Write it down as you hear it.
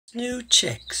New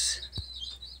chicks.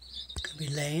 Gonna be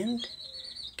laying,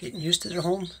 getting used to their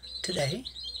home today.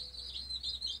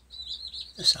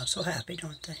 They sound so happy,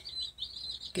 don't they?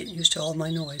 Getting used to all my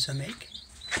noise I make.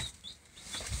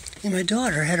 And my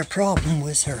daughter had a problem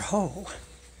with her hoe.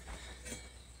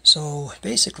 So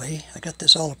basically, I got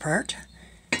this all apart.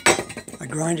 I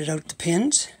grinded out the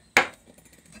pins.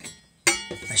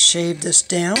 I shaved this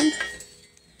down.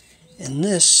 And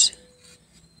this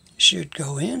should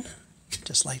go in.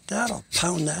 Just like that. I'll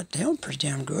pound that down pretty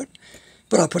damn good.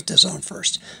 But I'll put this on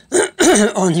first.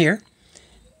 On here.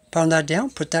 Pound that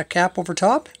down. Put that cap over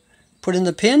top. Put in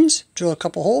the pins. Drill a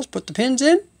couple holes. Put the pins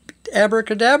in.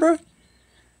 Abracadabra.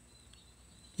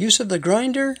 Use of the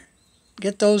grinder.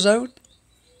 Get those out.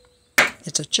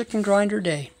 It's a chicken grinder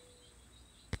day.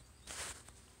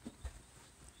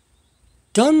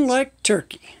 Done like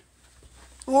turkey.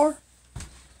 Or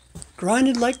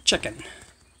grinded like chicken.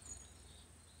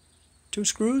 2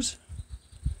 screws.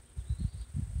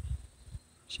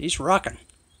 She's rocking.